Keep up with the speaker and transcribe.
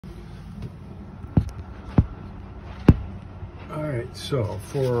All right, so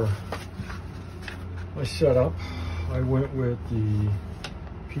for my setup, I went with the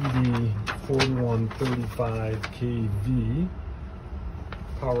PD 4135 kV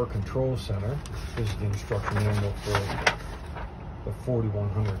Power Control Center. This is the instruction manual for the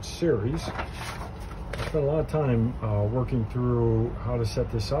 4100 series. I spent a lot of time working through how to set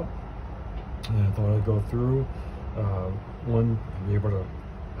this up, and I thought I'd go through one, to be able to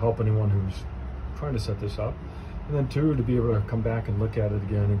help anyone who's trying to set this up, and then two, to be able to come back and look at it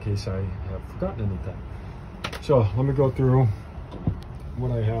again in case I have forgotten anything. So let me go through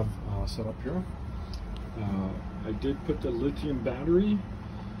what I have set up here. I did put the lithium battery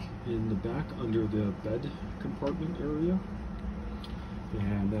in the back under the bed compartment area,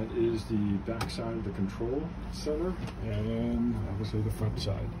 and that is the back side of the control center, and obviously the front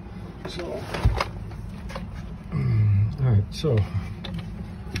side. So all right, so let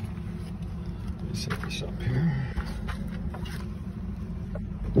me set this up here.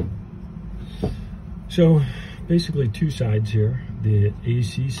 So basically two sides here, the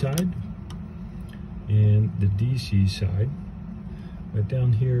AC side and the DC side. But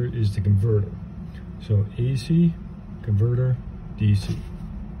down here is the converter. So AC, converter, DC.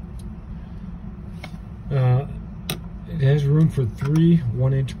 It has room for 3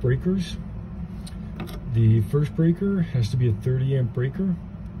 1-inch breakers. The first breaker has to be a 30 amp breaker.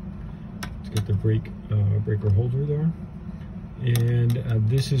 Let's get the breaker holder there. And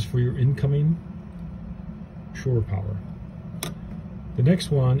this is for your incoming shore power. The next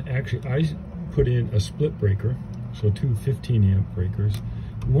one, actually, I put in a split breaker, so 2 15 amp breakers.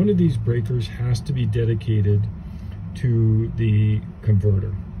 One of these breakers has to be dedicated to the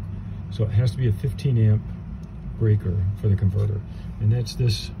converter. So it has to be a 15 amp breaker for the converter. And that's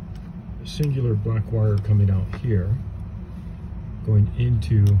this singular black wire coming out here, going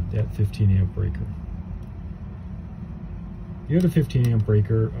into that 15 amp breaker. The other 15 amp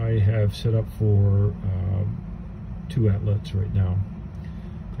breaker I have set up for 2 outlets right now.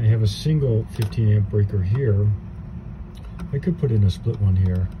 I have a single 15 amp breaker here. I could put in a split one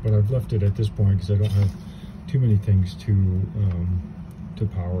here, but I've left it at this point because I don't have too many things to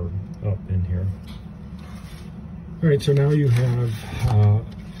power up in here. All right, so now you have,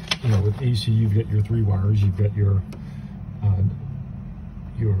 with AC, you've got your 3 wires. You've got your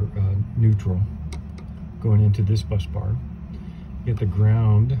neutral going into this bus bar. You get the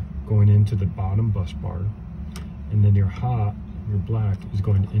ground going into the bottom bus bar, and then your black is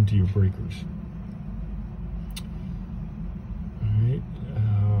going into your breakers. All right,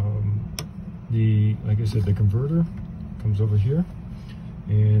 like I said, the converter comes over here,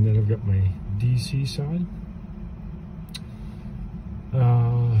 and then I've got my DC side,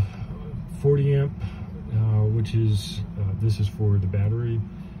 40 amp, which is this is for the battery.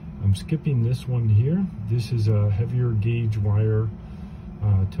 I'm skipping this one here. This is a heavier gauge wire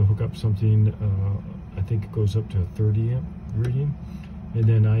to hook up something. I think it goes up to a 30 amp rating. And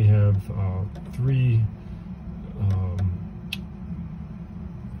then I have three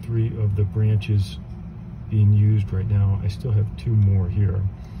of the branches being used right now. I still have 2 more here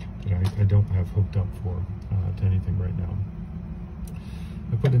that I don't have hooked up for to anything right now.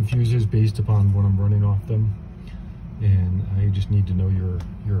 I put in fuses based upon what I'm running off them, and I just need to know your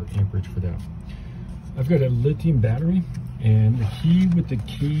amperage for that. I've got a lithium battery, and the key with the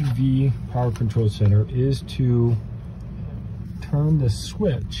KV Power Control Center is to turn the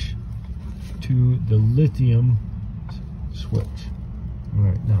switch to the lithium switch. All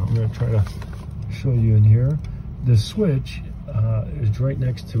right, now I'm going to try to show you in here. The switch is right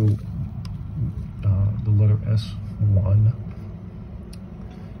next to the letter S1,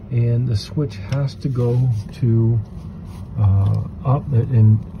 and the switch has to go to up,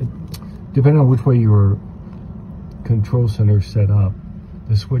 and depending on which way your control center is set up,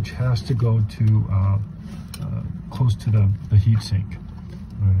 the switch has to go to close to the heat sink.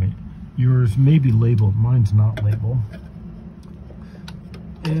 All right, yours may be labeled, mine's not labeled.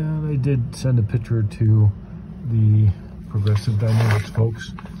 And I did send a picture to the Progressive Dynamics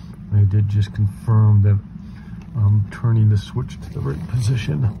folks. I did just confirm that I'm turning the switch to the right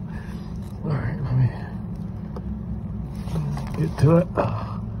position. All right, let me get to it.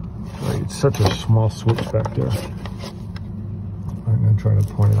 Sorry, it's such a small switch back there. I'm gonna try to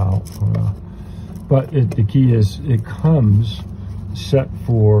point it out. But the key is it comes set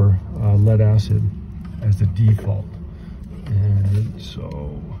for lead acid as the default. And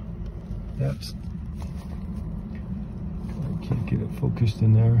so that's, I can't get it focused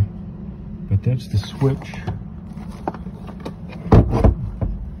in there, but that's the switch.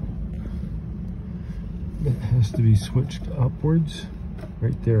 It has to be switched upwards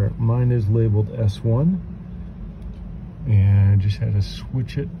right there. Mine is labeled S1. and just had to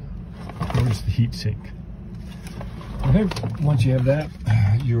switch it towards the heat sink. Okay, once you have that,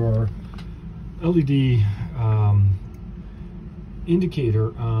 your LED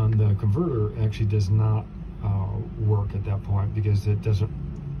indicator on the converter actually does not work at that point, because it doesn't,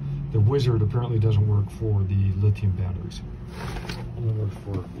 the Wizard apparently doesn't work for the lithium batteries. It only works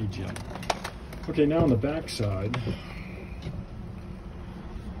for AGM. Okay, now on the back side,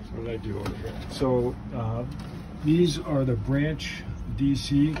 what did I do over here? So these are the branch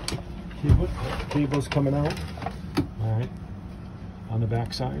DC cables coming out, all right, on the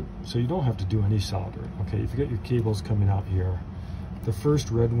back side. So you don't have to do any soldering. Okay, if you got your cables coming out here, the first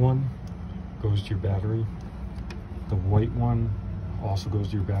red one goes to your battery. The white one also goes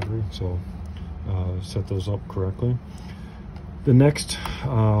to your battery. So set those up correctly. The next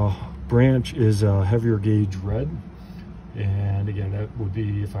branch is a heavier gauge red. And again, that would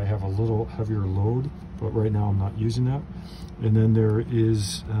be if I have a little heavier load, but right now I'm not using that. And then there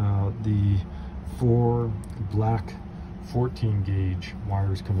is the 4 black 14 gauge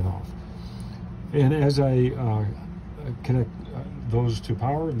wires coming off. And as I connect those to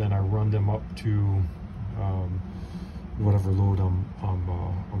power, and then I run them up to whatever load I'm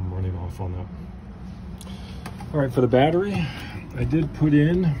running off on that. All right, for the battery, I did put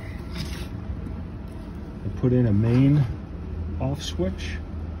in a main off switch,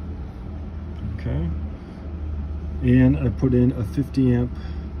 okay, and I put in a 50 amp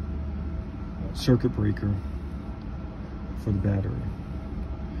circuit breaker for the battery.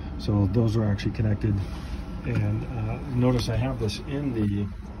 So those are actually connected, and notice I have this in the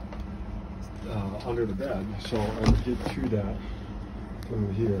under the bed, so I would get to that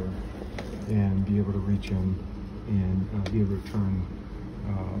over here and be able to reach in and be able to turn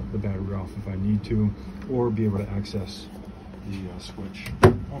the battery off if I need to, or be able to access the switch.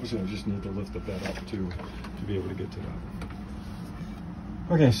 Obviously I just need to lift the bed up to be able to get to that.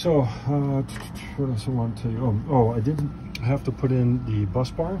 Okay, so what else I want to tell you? Oh, I did have to put in the bus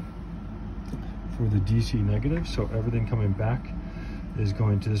bar for the DC negative, so everything coming back is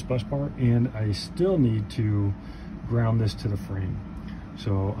going to this bus bar, and I still need to ground this to the frame.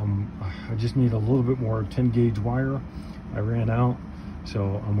 So I just need a little bit more 10 gauge wire. I ran out,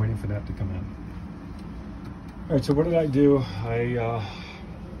 so I'm waiting for that to come in. All right, so what did I do? I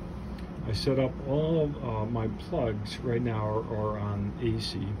set up all of my plugs right now are on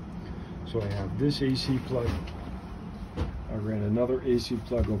AC. So I have this AC plug. I ran another AC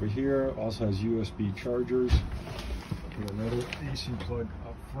plug over here. Also has USB chargers. Put another AC plug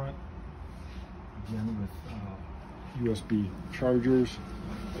up front, again with USB chargers.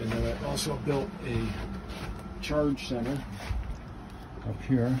 And then I also built a charge center up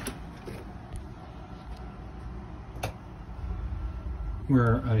here,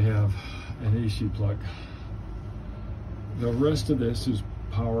 where I have an AC plug. The rest of this is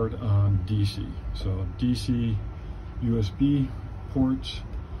powered on DC. So DC USB ports,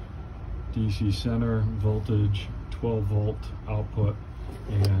 DC center voltage, 12 volt output,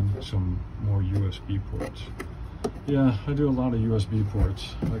 and some more USB ports. Yeah, I do a lot of USB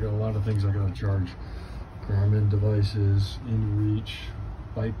ports. I got a lot of things I gotta charge. Garmin devices, InReach,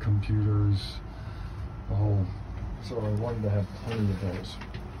 bike computers, so I wanted to have plenty of those.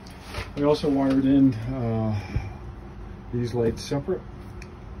 I also wired in these lights separate,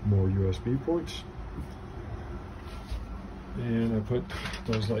 more USB ports, and I put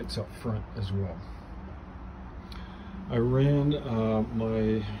those lights up front as well. I ran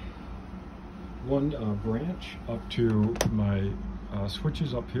my one branch up to my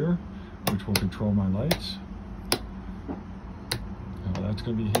switches up here, which will control my lights. Now that's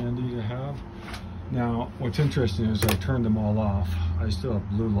going to be handy to have. Now what's interesting is I turned them all off. I still have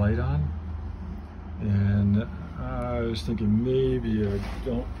blue light on, and I was thinking maybe I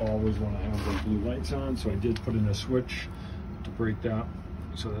don't always want to have those blue lights on, so I did put in a switch to break that.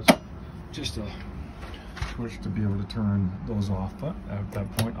 So that's just a switch to be able to turn those off, but at that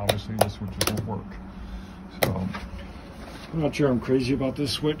point obviously the switches won't work. So I'm not sure I'm crazy about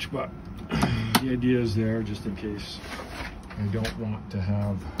this switch, but the idea is there just in case I don't want to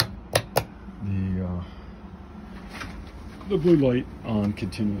have the blue light on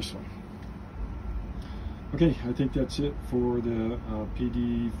continuously. Okay, I think that's it for the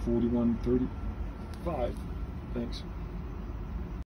PD4135. Thanks.